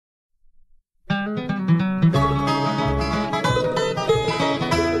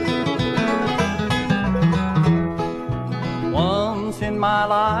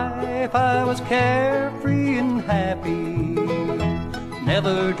was carefree and happy,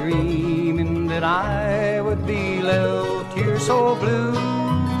 never dreaming that I would be left here so blue.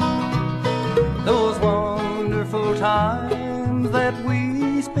 Those wonderful times that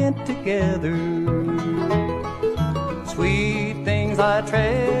we spent together, sweet things I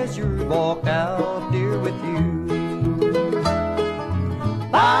treasured, walked out dear with you.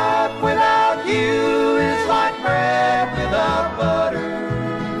 Life without you is like bread without butter,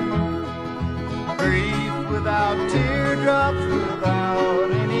 grief without teardrops,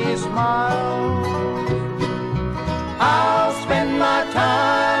 without any smile. I'll spend my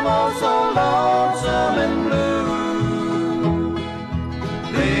time oh so lonesome and blue,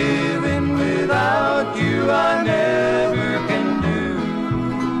 living without you I never can do.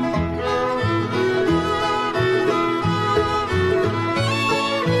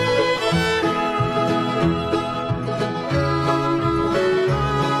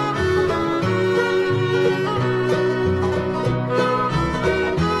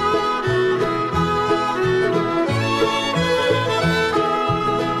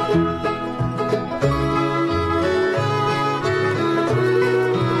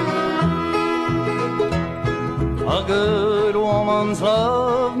 A good woman's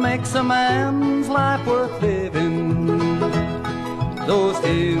love makes a man's life worth living. Those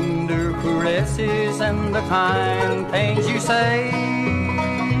tender caresses and the kind things you say,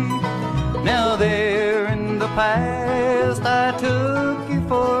 now they're in the past, I took you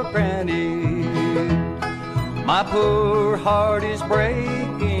for granted. My poor heart is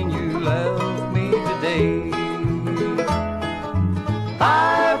breaking, you left me today.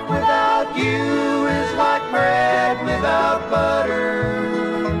 Life without you is like bread without butter,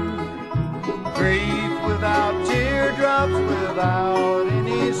 grief without teardrops, without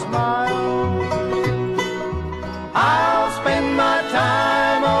any smile.